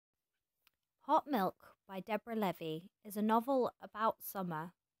Hot Milk by Deborah Levy is a novel about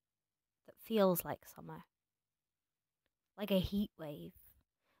summer that feels like summer. Like a heat wave,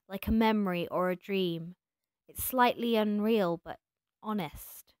 like a memory or a dream. It's slightly unreal but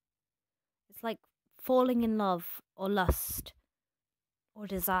honest. It's like falling in love or lust or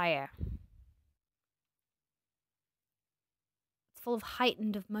desire. It's full of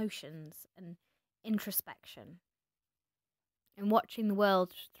heightened emotions and introspection and watching the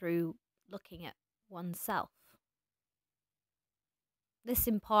world through looking at oneself. This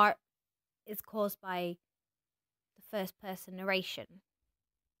in part is caused by the first person narration.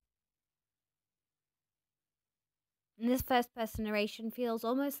 And this first person narration feels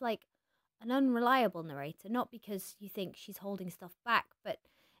almost like an unreliable narrator, not because you think she's holding stuff back, but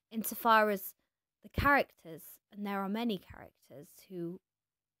insofar as the characters, and there are many characters who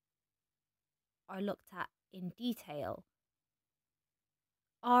are looked at in detail,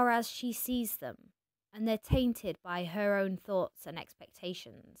 are as she sees them, and they're tainted by her own thoughts and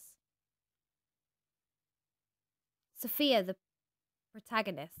expectations. Sophia, the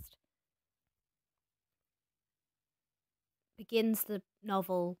protagonist, begins the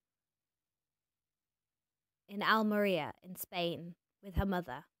novel in Almeria in Spain with her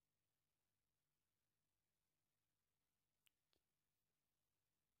mother.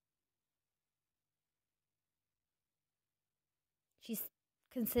 She's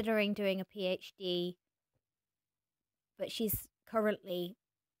considering doing a PhD, but she's currently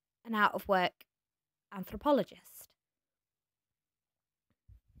an out-of-work anthropologist.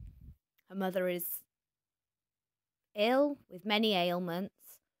 Her mother is ill with many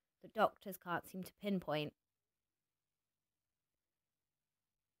ailments that doctors can't seem to pinpoint.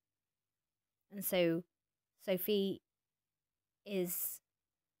 And so Sophie is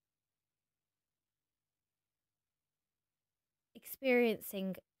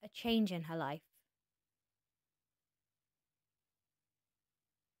experiencing a change in her life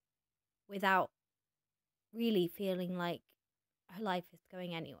without really feeling like her life is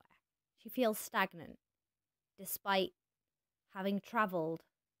going anywhere. She feels stagnant despite having travelled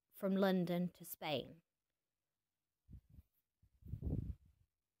from London to Spain.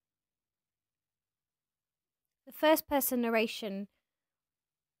 The first person narration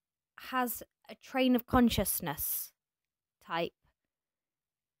has a train of consciousness type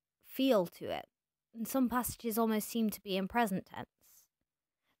feel to it, and some passages almost seem to be in present tense.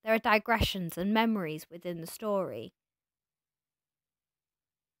 There are digressions and memories within the story.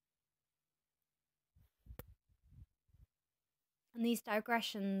 And these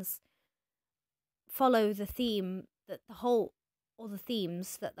digressions follow the theme that the whole, or the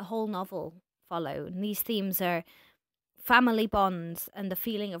themes that the whole novel follow. And these themes are family bonds and the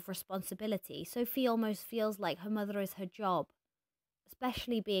feeling of responsibility. Sophie almost feels like her mother is her job,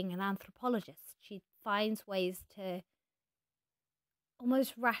 especially being an anthropologist. She finds ways to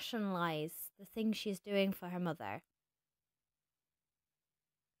almost rationalize the things she's doing for her mother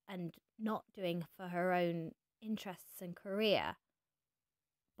and not doing for her own interests and career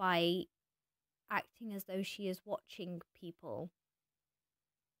by acting as though she is watching people.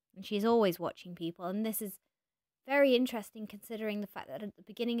 And she's always watching people. And this is very interesting considering the fact that at the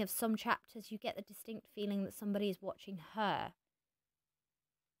beginning of some chapters you get the distinct feeling that somebody is watching her.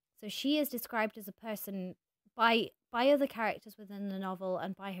 So she is described as a person by other characters within the novel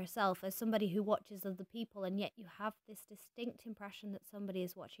and by herself as somebody who watches other people, and yet you have this distinct impression that somebody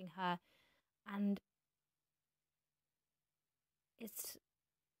is watching her. And it's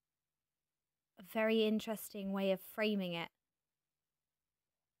a very interesting way of framing it.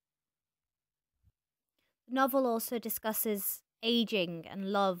 The novel also discusses aging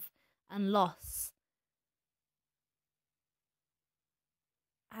and love and loss.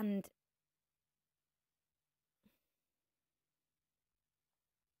 And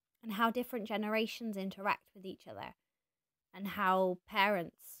how different generations interact with each other, and how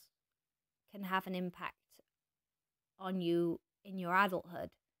parents can have an impact on you in your adulthood,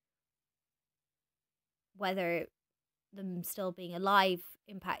 whether them still being alive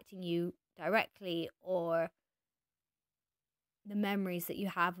impacting you directly or the memories that you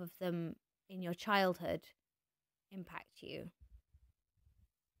have of them in your childhood impact you.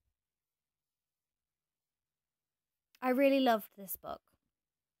 I really loved this book.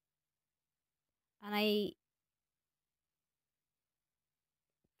 And I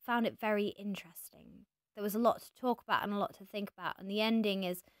found it very interesting. There was a lot to talk about and a lot to think about. And the ending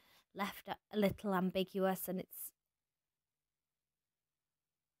is left a little ambiguous, and it's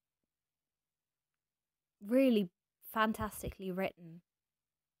really fantastically written.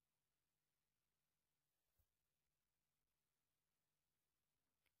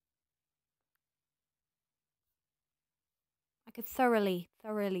 I could thoroughly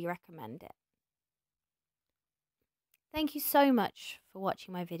recommend it. Thank you so much for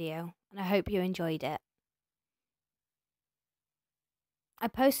watching my video, and I hope you enjoyed it. I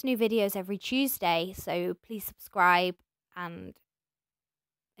post new videos every Tuesday, so please subscribe and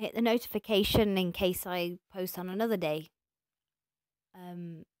hit the notification in case I post on another day.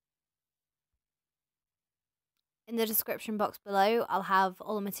 In the description box below, I'll have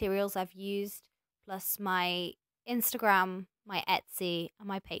all the materials I've used, plus my Instagram, my Etsy, and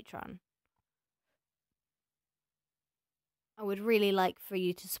my Patreon. I would really like for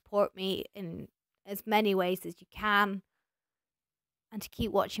you to support me in as many ways as you can, and to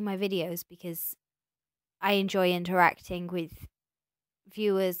keep watching my videos, because I enjoy interacting with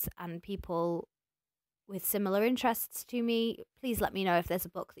viewers and people with similar interests to me. Please let me know if there's a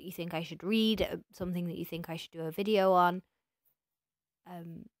book that you think I should read, something that you think I should do a video on.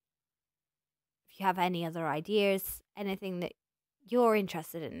 If you have any other ideas, anything that you're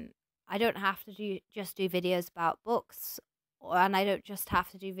interested in. I don't have to just do videos about books, and I don't just have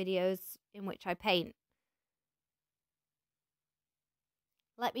to do videos in which I paint.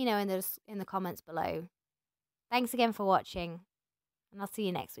 Let me know in the comments below. Thanks again for watching, and I'll see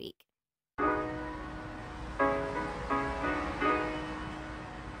you next week.